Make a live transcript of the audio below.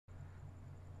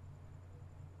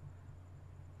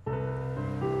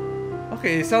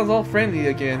Okay, it sounds all friendly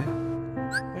again.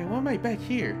 Wait, why am I back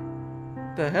here?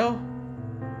 The hell?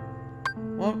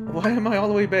 Why am I all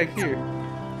the way back here?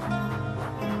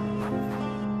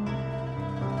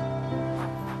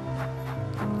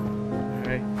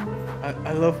 Alright.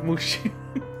 I love Mushu.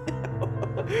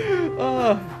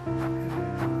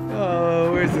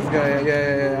 Oh, where's this guy?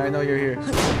 Yeah, I know you're here. Wait,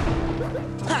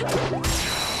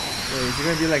 is he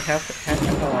gonna be like half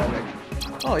like...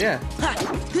 Oh yeah.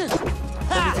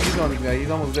 He's on this guy. He's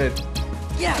almost dead.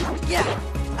 Yeah.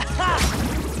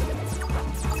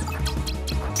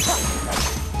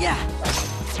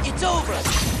 It's over.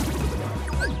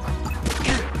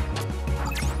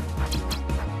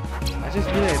 I just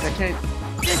realized I can't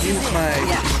use my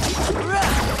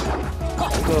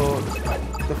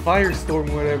the firestorm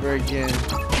or whatever again.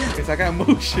 Because I got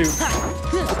Mushu.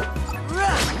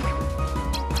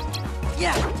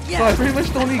 So I pretty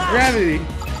much don't need gravity.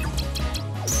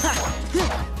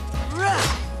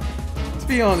 Let's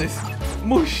be honest,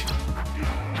 Mushu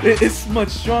it's much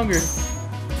stronger.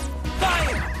 I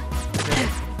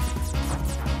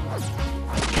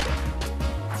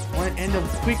want to end them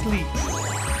quickly.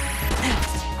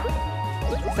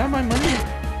 Is that my money?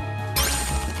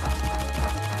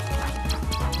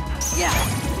 Yeah.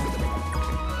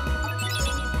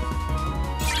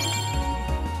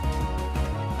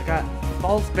 I got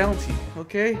false bounty,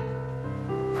 okay?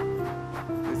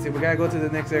 Let's see, we gotta go to the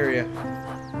next area.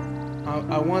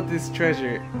 I want this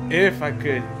treasure, if I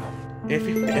could. If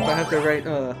I have the right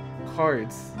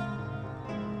cards.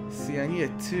 See, I need a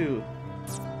 2.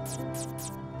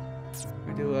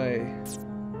 Where do I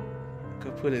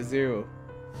could put a 0.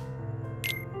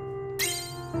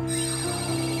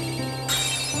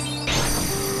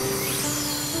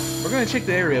 We're gonna check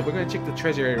the area. We're gonna check the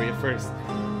treasure area first,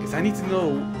 because I need to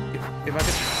know if I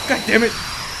can. God damn it!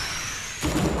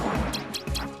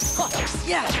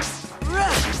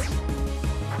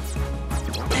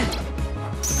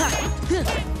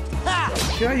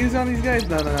 Should I use it on these guys?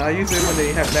 No. I use it when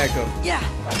they have backup. Yeah,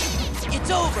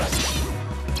 it's over.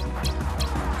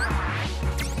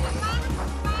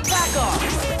 Back off.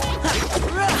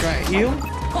 Try heal.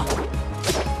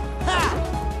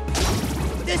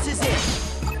 This is it.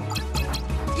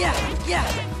 Yeah.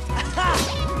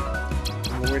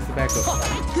 Well, where's the backup?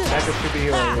 Backup should be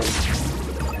here already.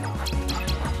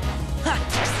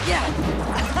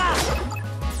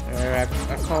 Alright,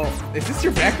 I call. Is this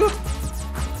your backup?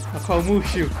 I call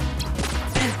Mushu.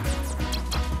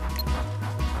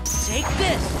 Take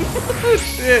this.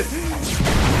 Shit.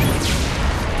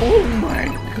 Oh my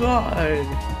god.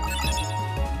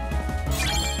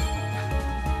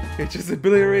 It just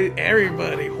obliterated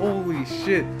everybody. Holy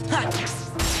shit.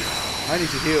 I need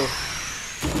to heal.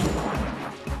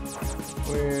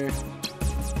 Where?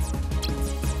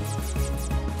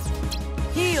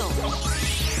 Heal.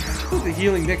 Put the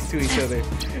healing next to each other.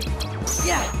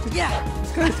 Yeah.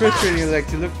 It's kind of frustrating, like,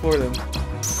 to look for them.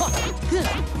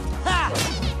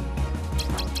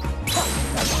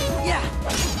 Yeah.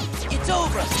 It's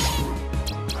over.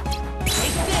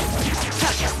 Take this.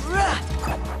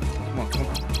 Come on.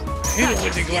 I hate it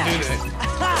when they go do that.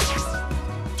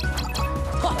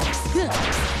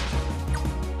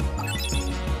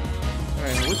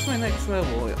 Alright, what's my next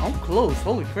level? I'm close,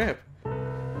 holy crap.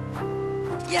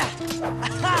 Yeah.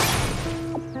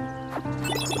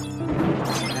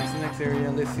 That's the next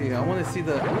area, let's see. I want to see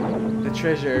the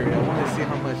treasure area. I want to see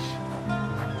how much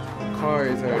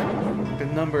cards or the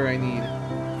number I need.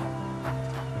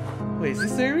 Wait, is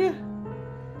this the area?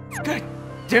 God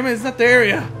damn it, it's not the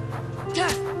area!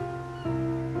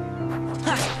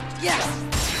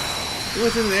 It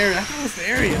wasn't the area, I thought it was the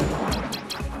area.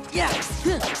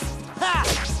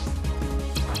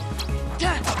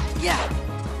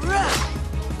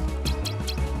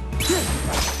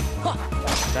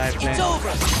 Dive It's man.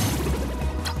 over.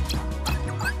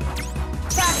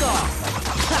 Back off.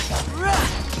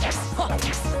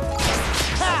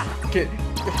 Okay,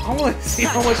 I want to see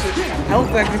how much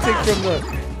health I can take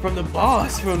from the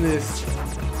boss from this.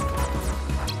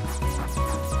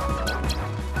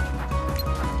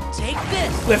 Take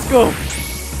this. Let's go.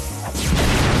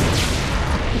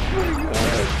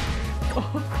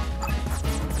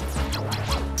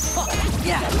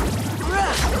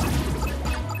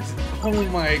 Oh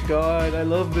my god, I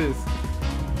love this.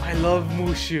 I love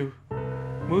Mushu.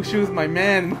 Mushu's my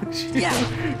man, Mushu.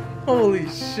 Holy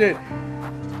shit.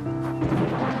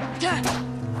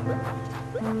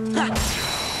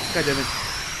 God damn it.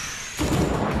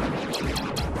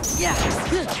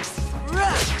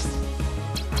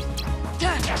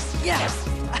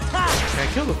 Can I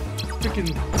kill the freaking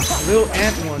little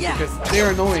ant ones because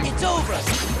they're annoying. It's over.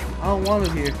 I don't want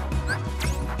them here.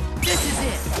 This is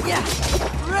it. Yeah.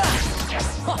 Rah.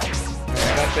 I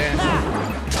got that.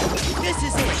 This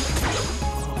is it.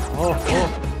 Oh.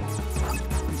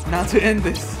 Now to end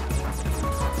this.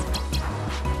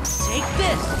 Take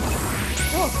this.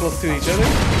 Oh, close to each other.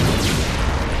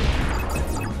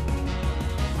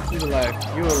 He's alive.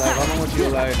 You're alive. I don't want you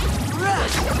alive.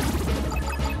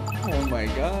 Oh my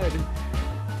god.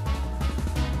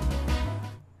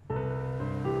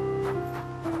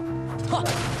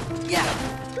 Yeah.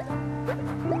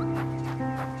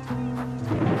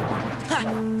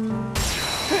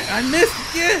 I missed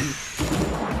again.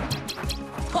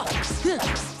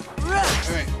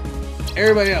 Alright.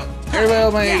 Everybody out. Everybody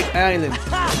on my island.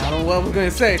 I don't know what I was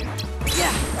gonna say.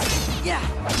 Yeah. Yeah.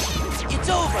 It's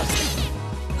over.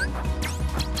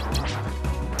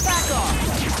 Back off.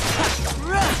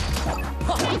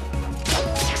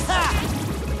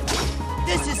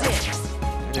 This is it.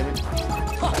 Damn it.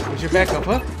 Where's your backup,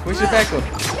 huh? Where's your backup?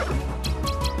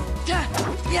 Yeah.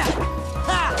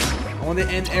 I want to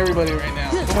end everybody right now.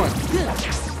 Come on.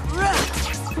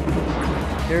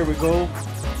 There we go.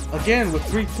 Again with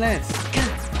 3 plants.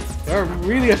 They are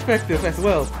really effective as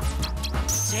well.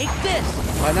 Take this.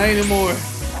 But not anymore.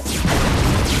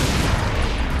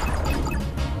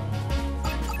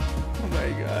 Oh my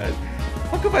god.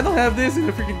 How come I don't have this in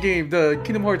the freaking game? The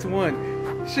Kingdom Hearts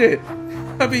 1. Shit.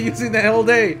 I've been using that all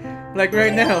day. Like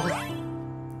right now.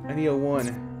 I need a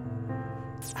 1.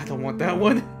 I don't want that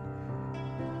one.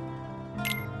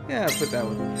 Yeah, I'll put that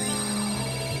one.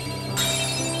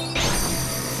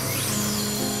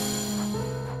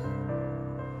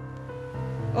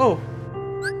 Oh!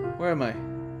 Where am I?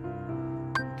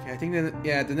 Okay, I think that,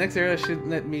 yeah, the next area should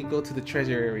let me go to the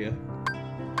treasure area.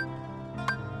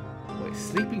 Wait,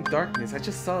 Sleeping Darkness, I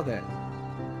just saw that.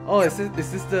 Oh, is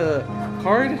this the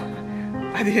card?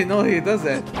 I didn't know he does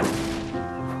that.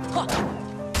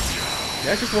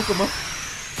 Yeah, I just woke him up.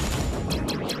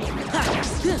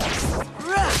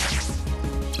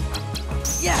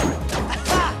 Yeah.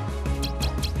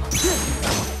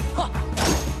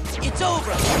 It's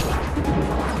over.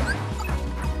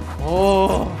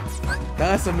 Oh,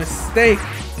 that's a mistake.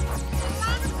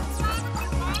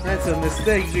 That's a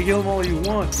mistake. You can heal them all you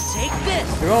want. Take this.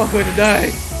 They're all going to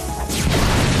die.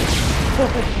 Oh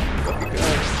my god.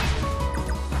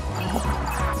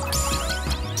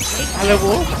 I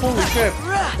level up? Holy crap.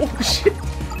 Oh shit.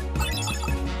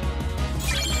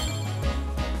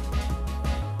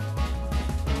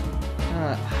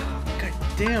 God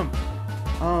damn.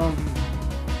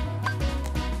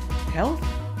 Health?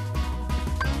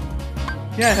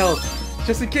 Yeah, health.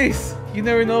 Just in case. You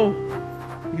never know.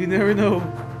 You never know.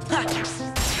 I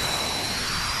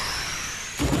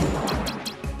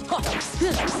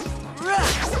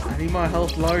need my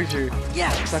health larger.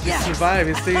 Yeah. So I can survive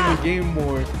and stay in the game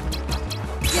more.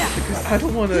 Yeah. Because I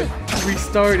don't want to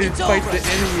restart and fight the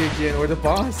enemy again or the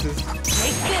bosses.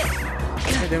 Take this.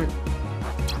 God damn it.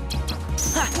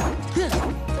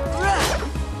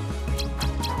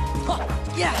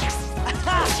 Yeah.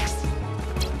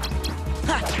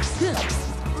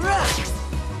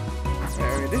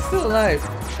 Alright, they're still alive.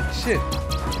 Shit.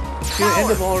 Should end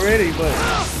them already, but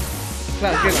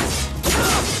Cloud, get him.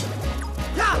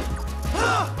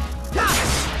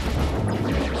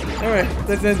 Alright,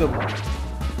 let's end them.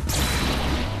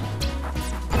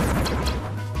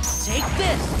 Take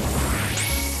this.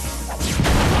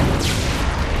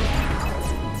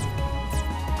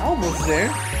 Almost there.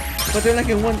 But they're like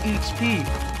in 1 HP.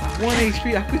 1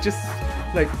 HP, I could just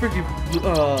like freaking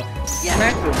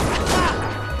smack them.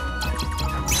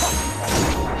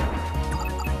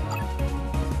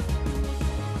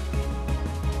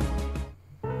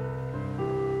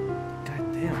 God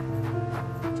damn.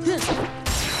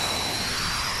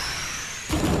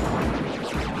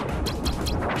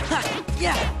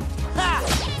 Yeah.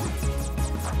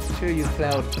 Sure you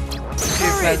Cloud.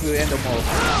 Sure Cloud will end them all.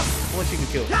 Once you can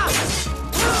kill.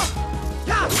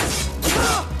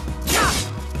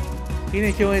 He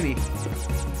didn't kill any.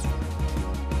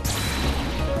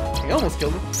 He almost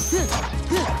killed him.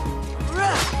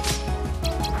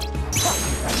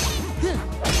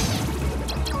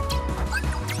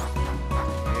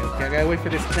 Okay, I gotta wait for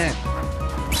this plant.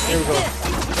 There we go.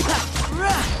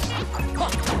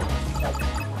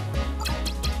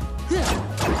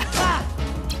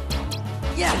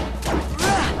 Yeah.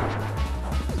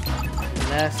 The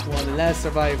last one, the last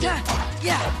survivor. Yeah.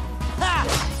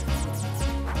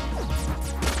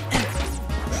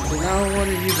 So now I don't want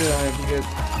to use it on him because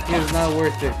he is not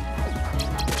worth it.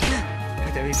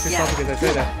 God damn, he's pissed off because I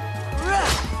said that.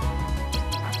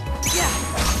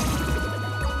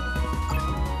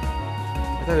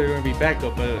 I thought they were gonna be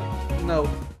backup, but no,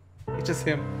 it's just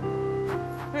him.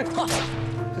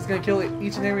 Just gonna kill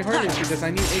each and every heart because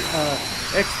I need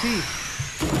XP.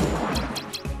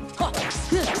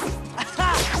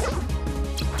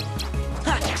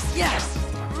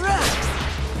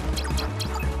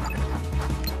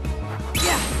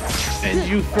 And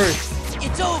you first.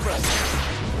 It's over.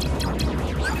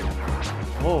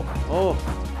 Oh,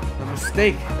 a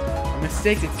mistake. A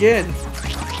mistake again.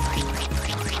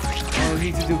 I don't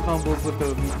need to do combos with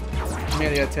the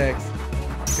melee attacks.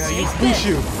 Gotta use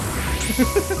Bushu.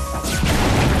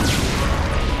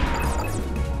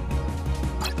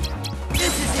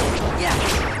 This is it. Yeah.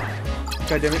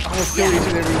 God damn it, I almost killed each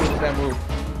and every one with that move.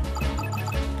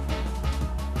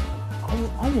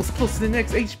 Almost close to the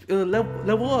next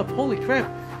level up. Holy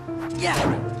crap. Yeah.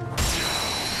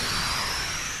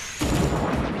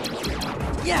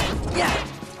 Yeah.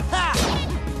 Ha.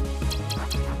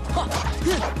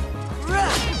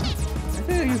 I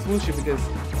think I use Mushu because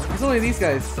it's only these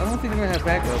guys. I don't think they're gonna have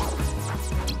backup.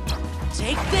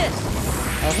 Take this.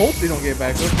 I hope they don't get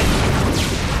backup.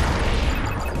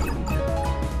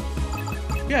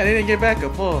 Yeah, they didn't get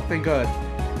backup. Oh, thank God.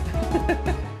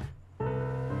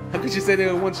 How could you say they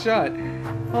were one shot?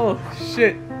 Oh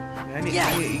shit! I need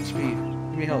HP.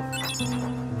 Give me health.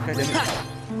 God damn it.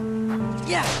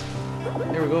 Yeah.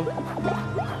 There we go.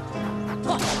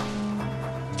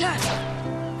 Yeah.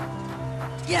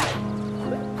 Yeah.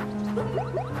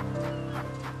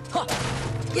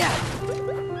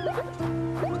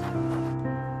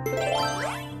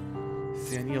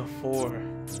 See, I need a 4.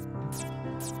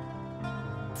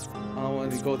 I don't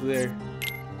want to go to there.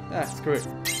 Ah, screw it.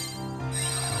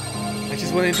 I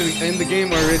just went into the end the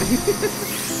game already.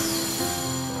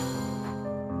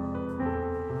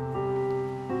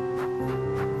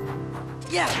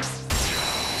 Yeah.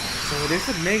 So there's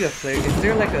a Mega Flare. Is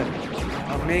there like a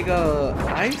Mega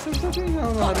Ice or something? I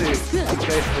don't know how to you guys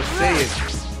would say it.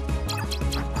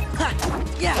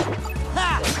 Yeah.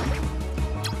 Ha.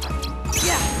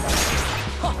 Yeah.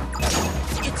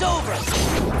 It's over.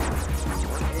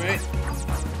 Alright.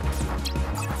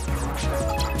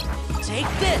 Take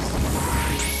this.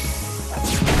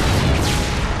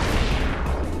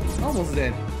 Almost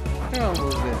dead. They're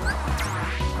almost dead.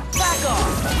 Back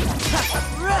off.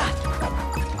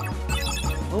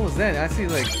 What was that? I see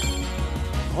like.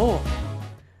 Oh,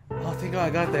 thank God I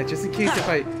got that. Just in case if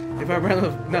I run out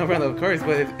of not run out of cards,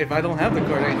 but if I don't have the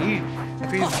card I need, I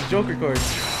can use the Joker card.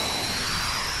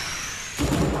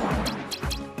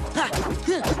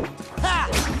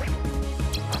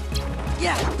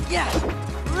 Yeah.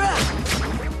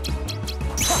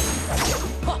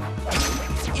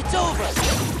 It's over.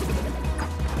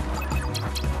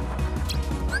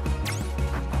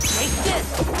 Take this.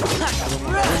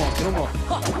 Kill them all.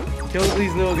 Kill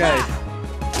these little guys.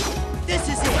 This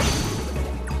is it.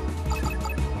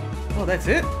 Oh, that's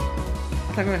it? I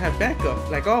thought I'm gonna have backup,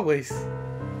 like always.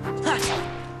 Let's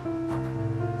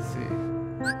see.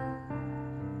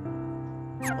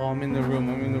 Oh, I'm in the room.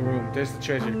 There's the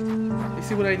treasure. Let's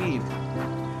see what I need.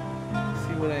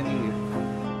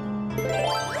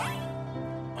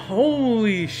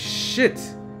 Holy shit!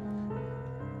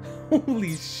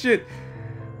 Holy shit!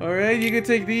 Alright, you can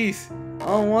take these. I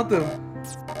don't want them.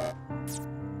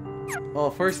 Oh,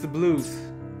 first the blues.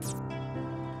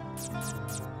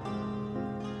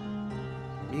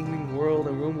 Mingling world,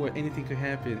 a room where anything could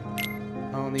happen.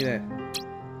 I don't need that.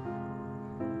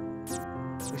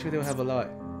 Make sure they'll have a lot.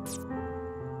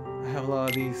 I have a lot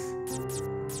of these.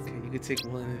 Okay, you can take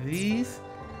one of these,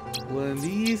 one of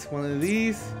these, one of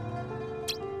these.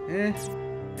 And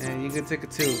you can take a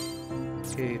 2.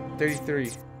 Okay,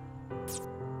 33.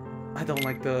 I don't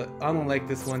like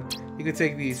this one. You can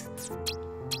take these.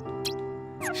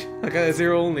 I got a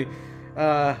 0 only.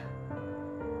 The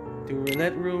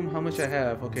roulette room, how much I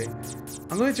have? Okay.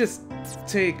 I'm gonna just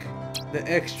take the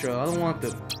extra. I don't want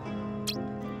them.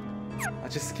 I'll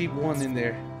just keep one in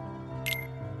there.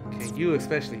 Okay, you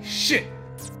especially. Shit!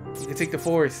 You can take the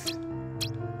 4s.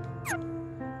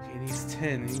 Okay, he needs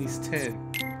 10. He needs 10.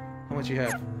 How much you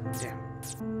have? Damn.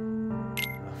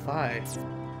 A 5.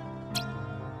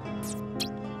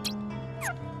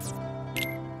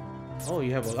 Oh,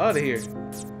 you have a lot of here.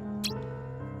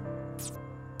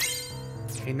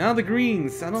 Okay, now the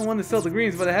greens. I don't want to sell the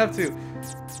greens, but I have to.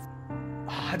 Oh,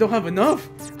 I don't have enough.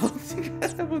 I don't think I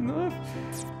have enough.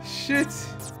 Shit.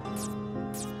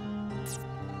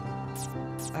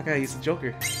 I gotta use the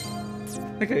Joker.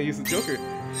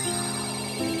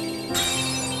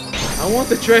 I want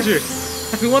the treasure.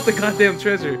 I want the goddamn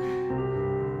treasure.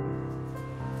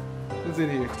 What's in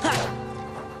here?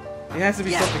 It has to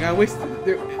be something. I wasted.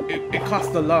 It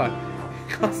costs a lot.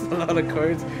 It costs a lot of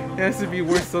cards. It has to be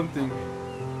worth something.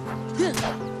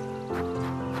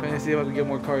 Trying to see if I can get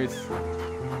more cards.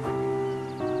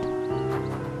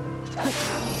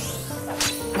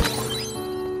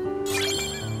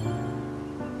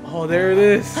 Oh, there it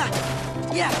is.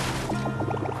 Yeah.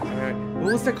 Alright.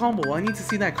 What was that combo? I need to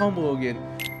see that combo again.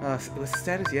 What's the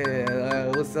status? Yeah.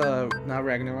 What's not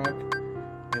Ragnarok?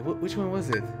 Yeah, which one was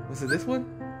it? Was it this one?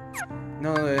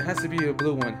 No, it has to be a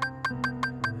blue one.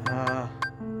 Not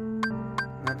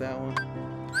that one.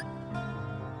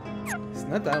 It's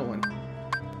not that one.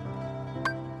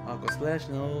 Aqua Splash,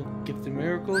 no. Gift of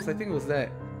Miracles, I think it was that.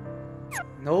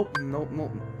 Nope.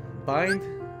 Bind?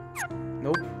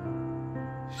 Nope.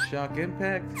 Shock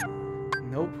Impact?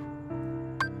 Nope.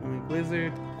 Homing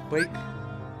Blizzard? Quake?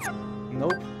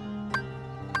 Nope.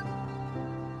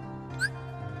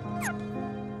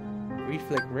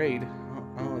 Reflect Raid?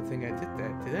 I don't think I did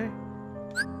that, did I?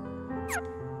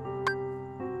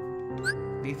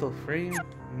 Lethal Frame?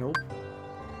 Nope.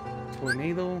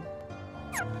 Tornado?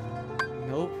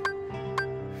 Nope.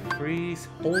 Freeze?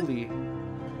 Holy.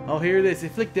 Oh, here it is.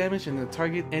 Inflict damage on the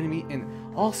target enemy and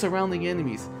all surrounding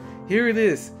enemies. Here it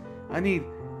is. I need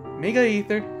Mega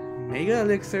Ether, Mega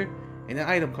Elixir, and an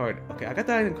item card. Okay, I got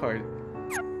the item card.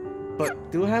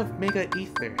 But do I have Mega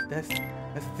Ether? That's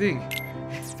the thing.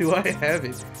 Do I have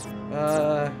it?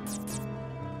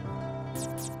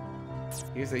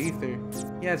 Here's the Ether.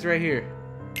 Yeah, it's right here.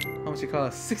 How much it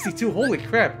cost? 62. Holy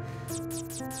crap!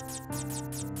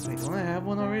 Wait, don't I have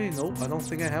one already? Nope, I don't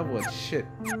think I have one. Shit.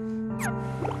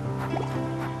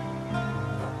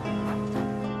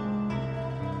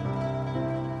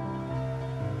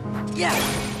 Yeah.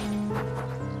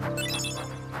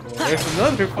 Well, there's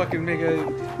another fucking Mega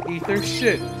Ether.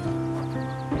 Shit. Where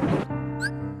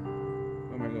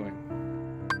am I going?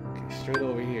 Okay, straight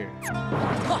over here.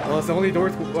 Well, it's the only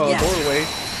doorway.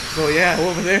 So yeah,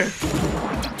 over there.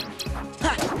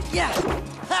 Ha. Yeah.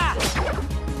 Ha.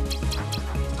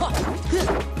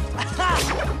 Ha.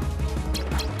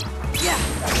 Yeah.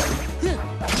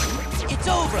 It's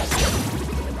over.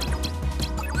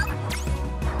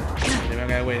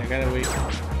 I gotta wait.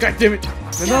 God damn it!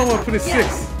 Another one put it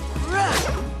 6.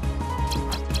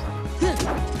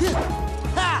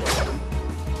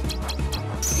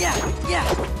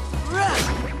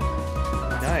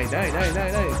 Die.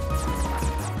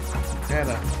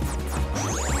 Gotta.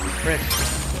 Fresh.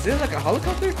 Is it like a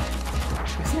helicopter?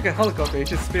 It's like a helicopter, it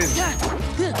just spins. Is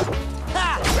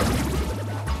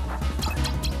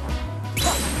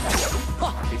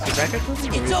she back at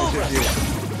something? It's over.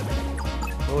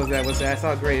 What was that? I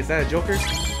saw gray. Is that a Joker?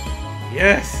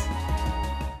 Yes!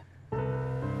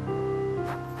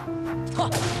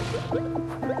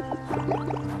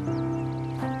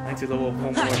 I need to level up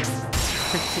one more.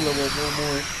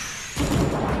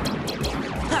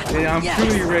 Yeah, I'm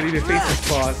truly ready to face this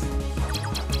boss.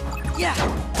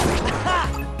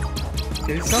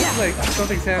 It sounds like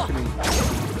something's happening.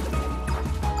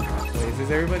 Wait, is this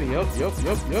everybody? Yup.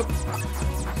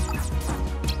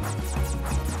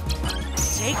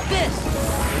 Take this!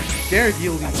 Dare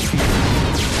heal these people.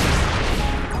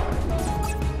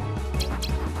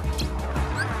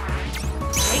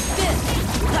 Take this!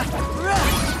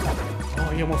 Oh,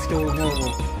 he almost killed one of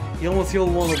them. He almost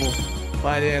killed one of them. But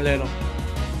I didn't let him.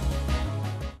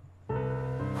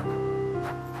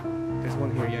 There's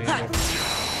one here, yeah.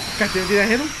 God damn, did I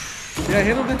hit him? Did I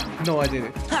hit him then? No, I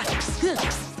didn't.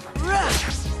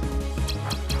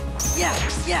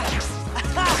 Yeah.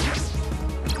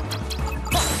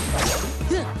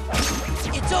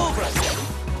 It's over.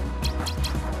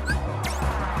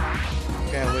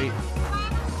 Can't wait.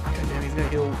 God damn, he's gonna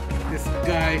heal this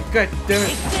guy. God damn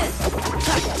it.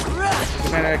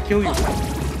 Man, I kill you.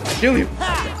 Kill you.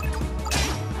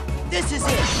 This is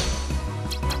it.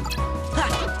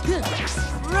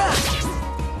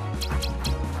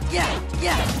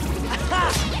 Yeah.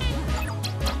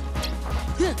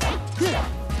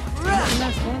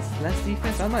 Last one? Last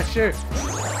defense? I'm not sure.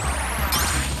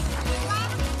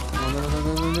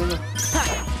 No.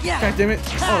 God damn it.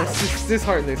 Oh, it's this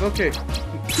Heartless. Okay.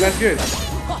 That's good.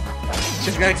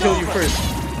 Just gotta kill you first.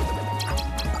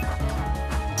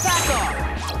 Back off.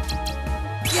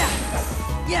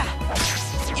 Yeah.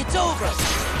 It's over.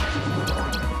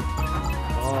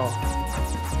 Oh.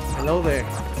 Hello there.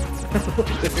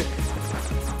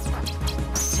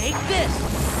 Take this.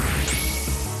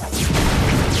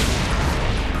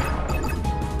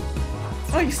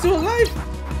 Oh, you're still alive?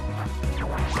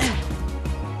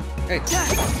 Hey,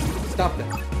 stop that.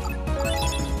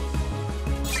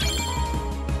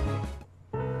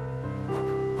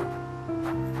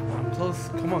 I'm close.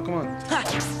 Come on.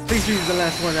 Please be the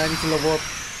last one. I need to level up.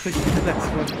 Please be the last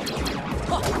one.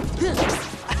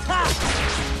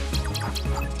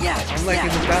 I'm like in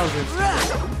the thousands.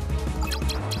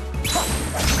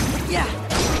 Yeah.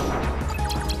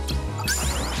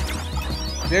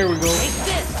 There we go. Take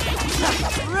this.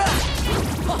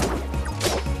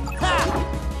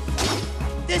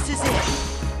 This is it.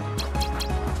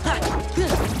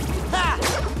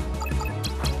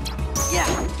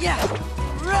 Yeah.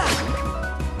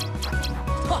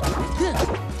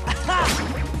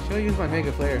 Should I use my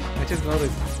Mega Flare? I just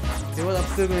noticed. You know what? I'm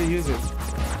still gonna use it.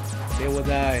 They will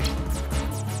die.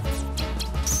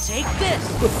 Take this.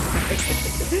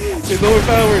 There's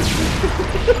overpowers.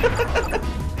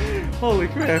 Holy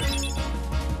crap.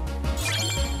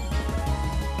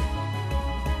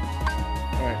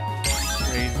 Alright.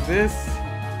 Raise this.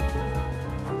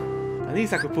 At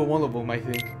least I could put one of them, I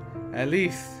think. At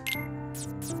least.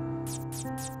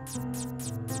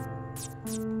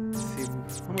 Let's see,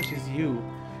 how much is you?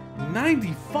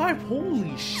 95?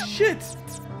 Holy shit!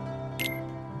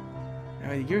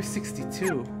 Alright, you're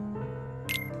 62.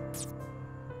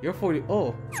 You're 40.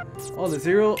 Oh, the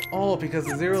zero. Oh, because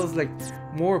the zero is like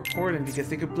more important because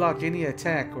they could block any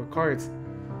attack or cards.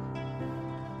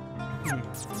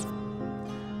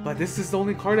 But this is the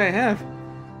only card I have.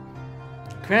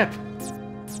 Crap.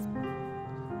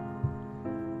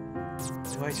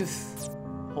 Do I just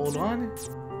hold on? Let's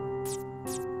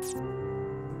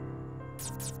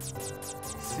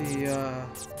see,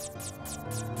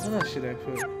 what else should I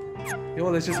put? Yo,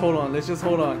 let's just hold on. Let's just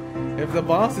hold on. If the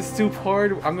boss is too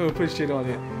hard, I'm gonna put shit on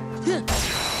it.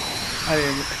 I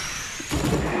didn't.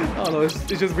 Oh no, it's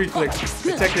just reflex.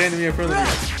 Protect the enemy in front of me.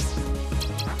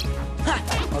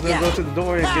 I'm gonna go to the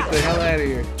door and get the hell out of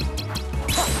here.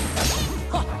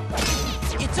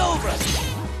 It's over.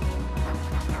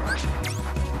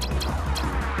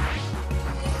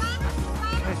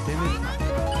 God damn it.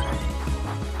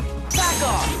 Back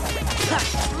off.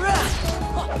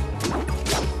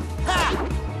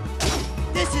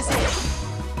 This is it.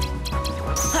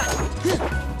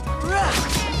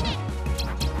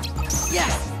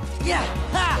 Yeah.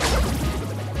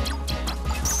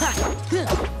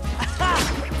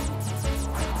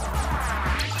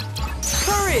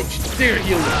 Courage. There,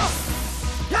 heal me.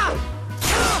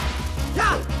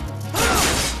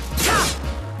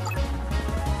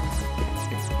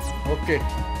 Okay.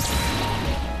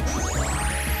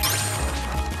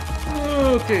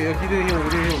 Okay, he didn't heal him.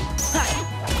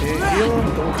 Okay, heal him.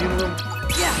 Don't heal him.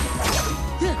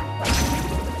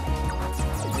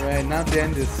 Alright, now to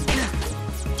end this.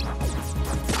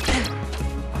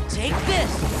 Take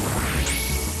this.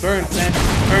 Burn, man.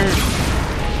 Burn.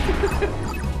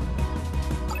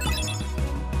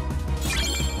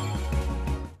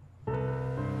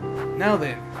 Now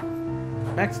then.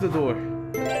 Back to the door.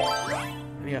 I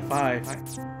need a 5.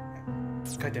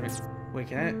 God damn it. Wait,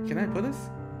 can I put this?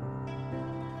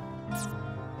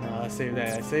 No, I saved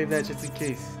that. I saved that just in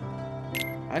case.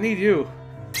 I need you.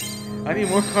 I need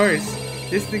more cards.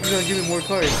 This thing's gonna give me more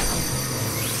cards.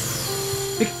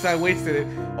 Because I wasted it.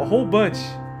 A whole bunch.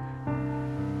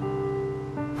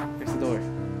 There's the door.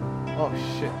 Oh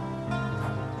shit.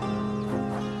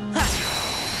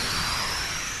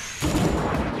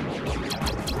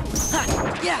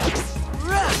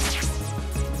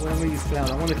 What am I use clown?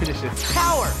 I want to finish this.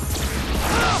 Power.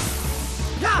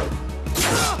 God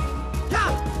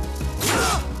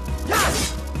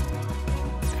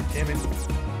damn it.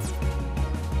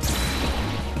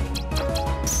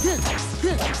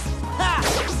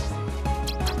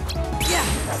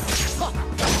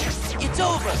 It's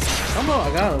over. Come on, I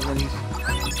got him.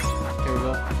 Here we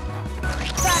go.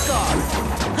 Back off.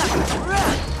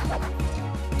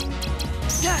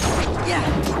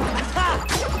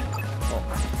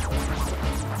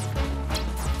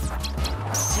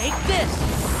 Take this.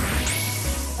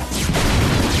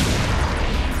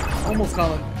 Almost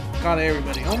got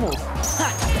everybody. Almost.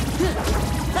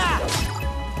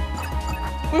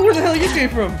 Wait, where the hell you came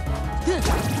from?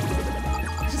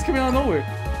 You just came out of nowhere.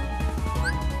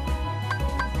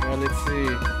 Well, let's see.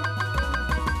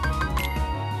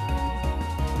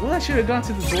 Well, I should have gone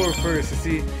to the door first to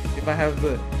see if I have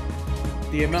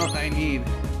the amount I need.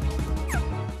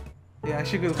 Yeah, I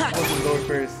should go to the door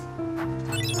first.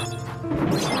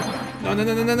 No.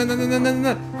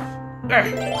 Ah!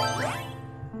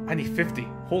 I need 50.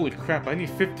 Holy crap, I need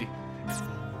 50.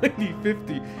 I need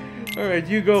 50. Alright,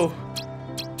 you go.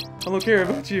 I don't care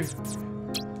about you.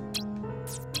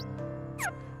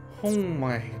 Oh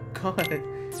my god.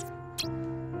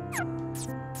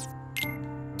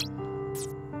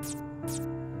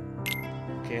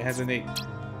 Okay, it has an 8.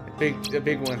 A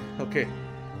big one. Okay.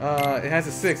 It has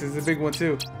a 6. It's a big one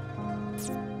too.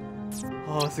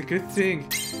 Oh, it's a good thing.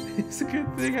 It's a good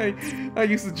thing I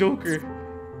used the Joker.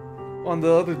 on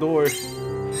the other door.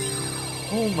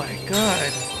 Oh my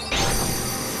god.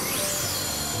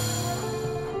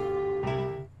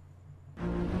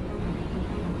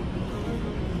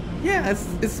 Yeah,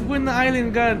 it's when the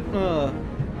island got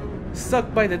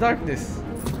sucked by the darkness.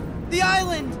 The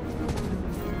island!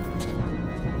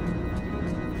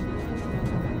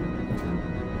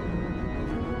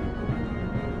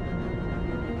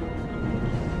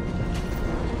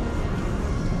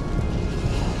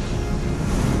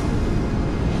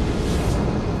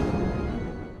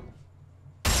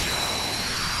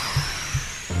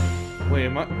 Wait,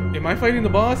 am I fighting the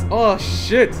boss? Oh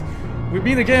shit! We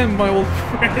meet again, my old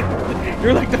friend.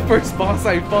 You're like the first boss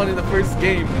I fought in the first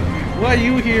game. Why are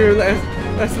you here?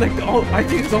 That's like the, oh, I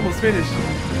think it's almost finished.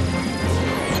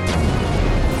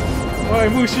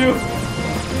 Alright, Mushu.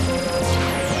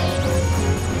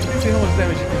 Let's see how much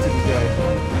damage you did to the guy.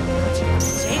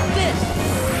 Take this!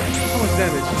 How much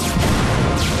damage?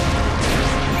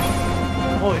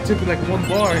 Oh, it took like 1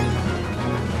 bar.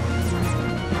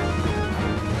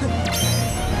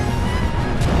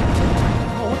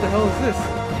 What the hell is this?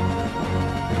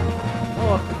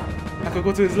 Oh, I could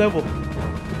go to his level.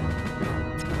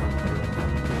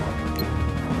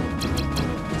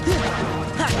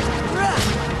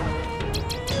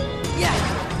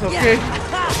 Okay. I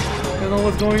don't know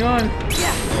what's going on.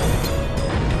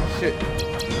 Shit.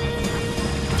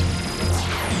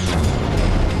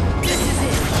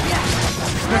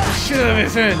 Smack the shit out of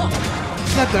his hand.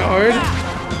 It's not that hard.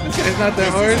 This guy's not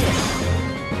that hard.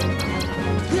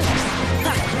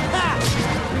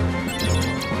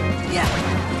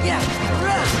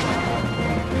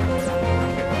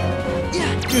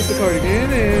 Use the card again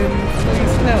and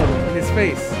use Cloud in his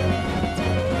face. I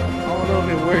don't know if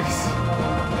it works.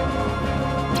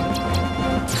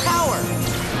 Power!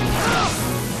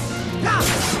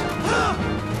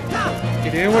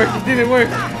 It didn't work, it didn't work,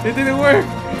 it didn't work!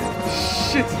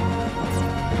 Shit!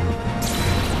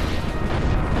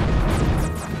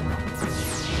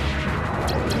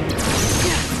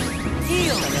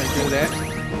 Heal! I'm gonna do that.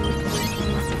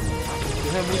 Do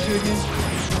you have Mushu again?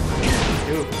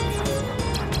 Do.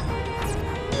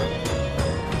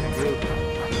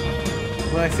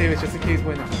 Well, I save it just in case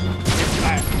when if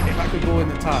I could go in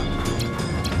the top.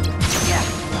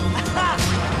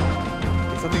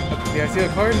 Something. Did I see a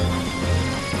card?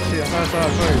 Shit, I thought I saw a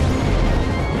card.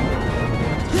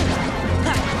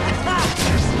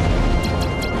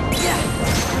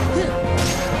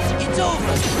 It's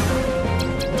over.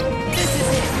 This is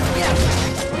it. Yeah.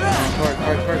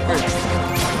 Card.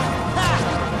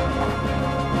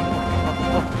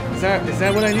 Oh, is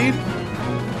that what I need?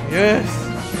 Yes.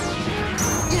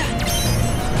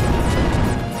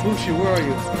 Mushu, where are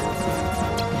you?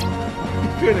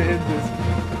 I'm gonna end this.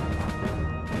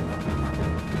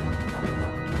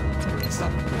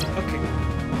 Stop. Okay.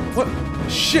 What?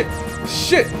 Shit!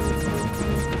 Shit!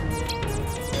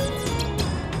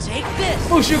 Take this!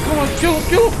 Mushu, come on! Kill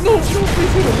him! No,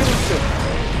 please hit him still.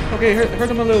 Okay, hurt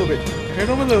him a little bit. Hurt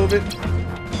him a little bit.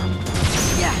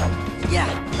 Yeah.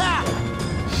 Ha!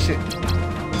 Shit.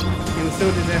 He was still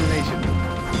in examination.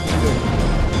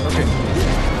 Okay.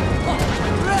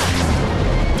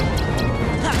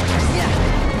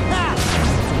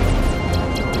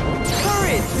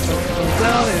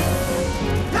 Down and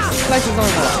slice his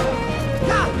arm off.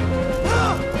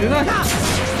 Do not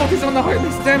focus on the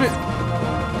heartless, damn it!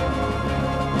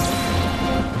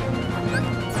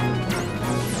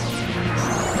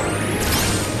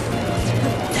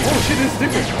 Oh shit, this is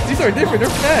different. These are different, they're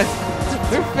fast.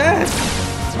 They're fast.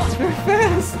 They're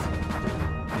fast.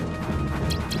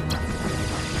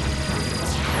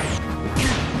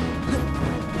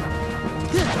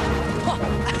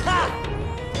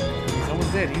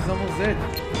 He's almost dead.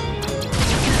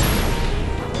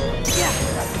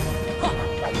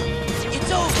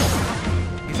 It's over.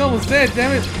 He's almost dead,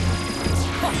 damn it.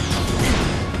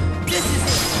 This is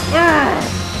it.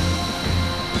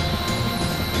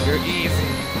 You're easy.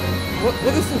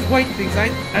 What is those white things? I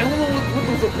don't know what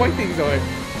those white things are.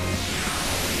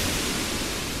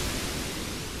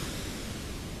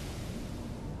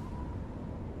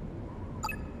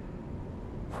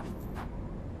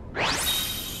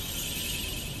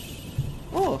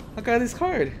 Oh, I got his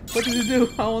card. What does it do?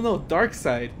 I don't know. Dark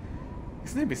Side.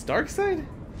 His name is Dark Side?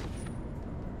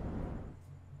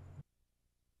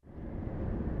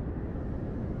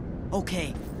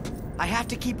 Okay, I have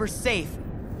to keep her safe.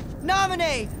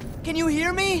 Naminé! Can you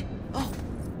hear me? Oh.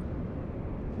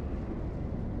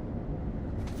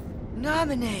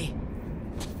 Naminé!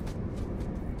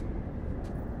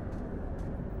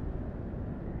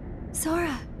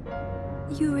 Sora,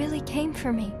 you really came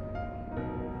for me.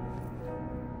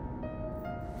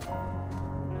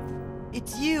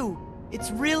 It's you.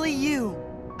 It's really you.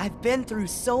 I've been through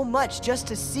so much just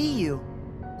to see you.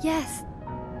 Yes,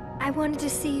 I wanted to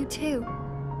see you too.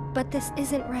 But this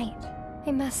isn't right.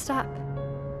 I messed up.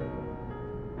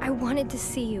 I wanted to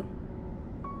see you.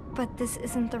 But this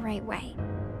isn't the right way.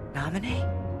 Namine?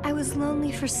 I was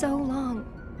lonely for so long.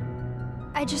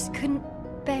 I just couldn't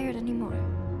bear it anymore.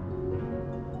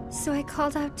 So I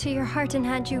called out to your heart and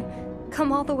had you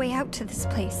come all the way out to this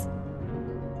place.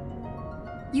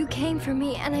 You came for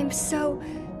me and I'm so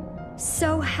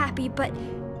happy, but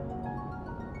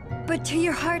to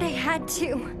your heart I had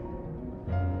to.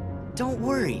 Don't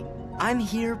worry. I'm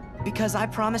here because I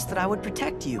promised that I would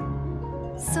protect you.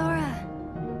 Sora.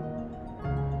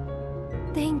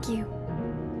 Thank you.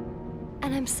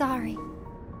 And I'm sorry.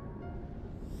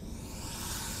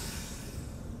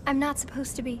 I'm not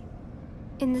supposed to be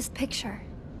in this picture.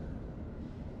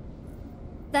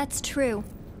 That's true.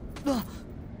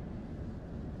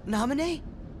 Namine?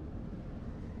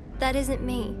 That isn't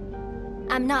me.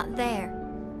 I'm not there.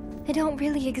 I don't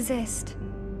really exist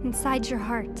inside your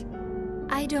heart.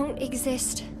 I don't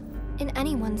exist in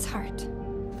anyone's heart.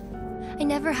 I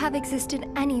never have existed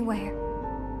anywhere.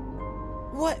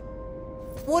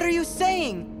 What are you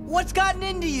saying? What's gotten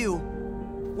into you?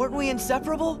 Weren't we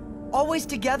inseparable? Always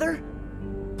together?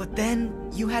 But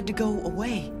then you had to go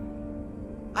away.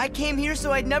 I came here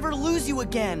so I'd never lose you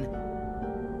again.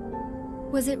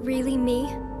 Was it really me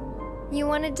you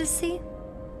wanted to see?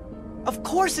 Of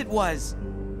course it was.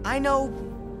 I know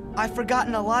I've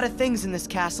forgotten a lot of things in this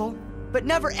castle, but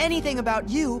never anything about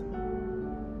you.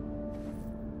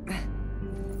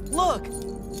 Look,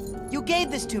 you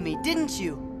gave this to me, didn't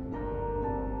you?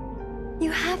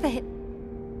 You have it.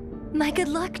 My good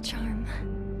luck charm.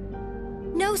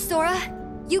 No, Sora,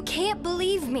 you can't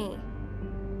believe me.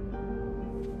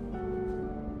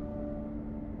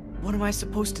 What am I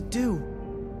supposed to do?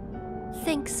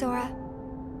 Think, Sora.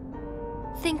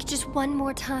 Think just one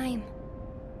more time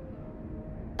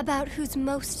about who's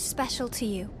most special to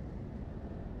you.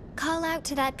 Call out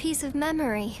to that piece of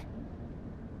memory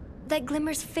that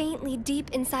glimmers faintly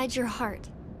deep inside your heart.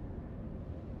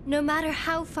 No matter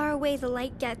how far away the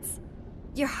light gets,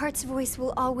 your heart's voice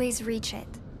will always reach it.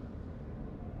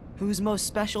 Who's most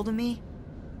special to me?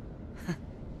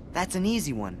 That's an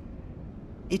easy one.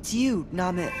 It's you,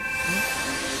 Namit.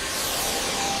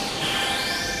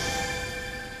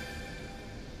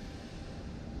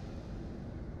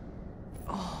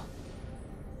 Oh.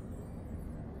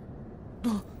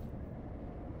 Oh.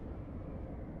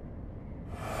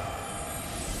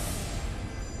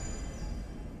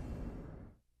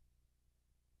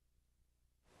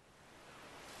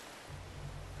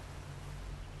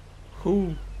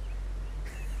 Who?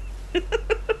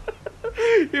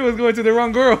 He was going to the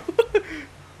wrong girl.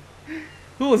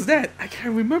 Who was that? I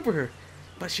can't remember her,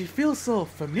 but she feels so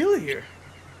familiar.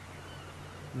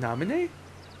 Namine?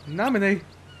 Namine.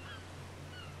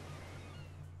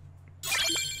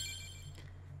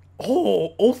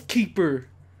 Oh, Oathkeeper.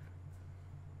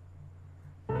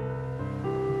 I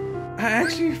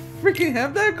actually freaking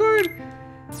have that card?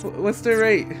 What's the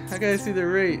rate? I gotta see the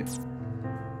rate.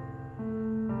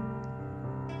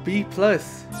 B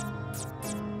plus.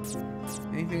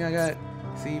 Anything I got?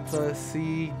 C plus,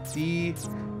 C, D,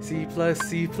 C plus,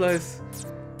 C plus.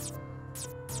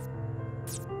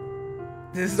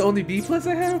 This is the only B plus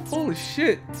I have? Holy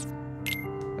shit.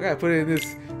 I gotta put it in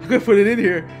this. I'm gonna put it in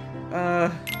here.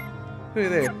 Put it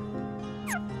there.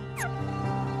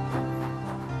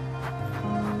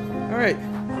 Alright.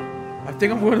 I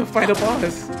think I'm going to fight a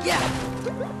boss. Yeah.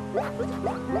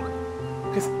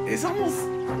 Because it's almost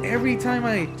every time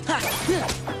I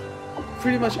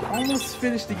pretty much almost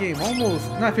finish the game. Almost.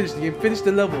 Not finish the game. Finish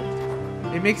the level.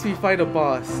 It makes me fight a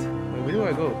boss. Wait, where do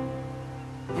I go?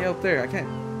 Yeah, up there. I can't.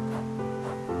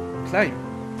 Climb.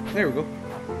 There we go.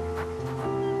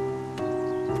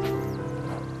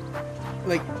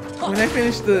 Like, when I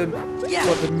finish the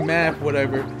map,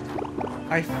 whatever,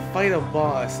 I fight a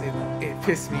boss, and it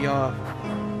pissed me off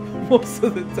most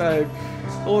of the time.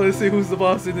 I want to see who's the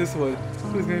boss in this one.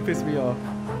 Who's gonna piss me off?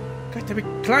 God damn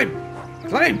it! Climb!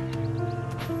 Climb!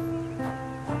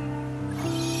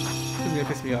 Who's gonna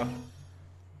piss me off?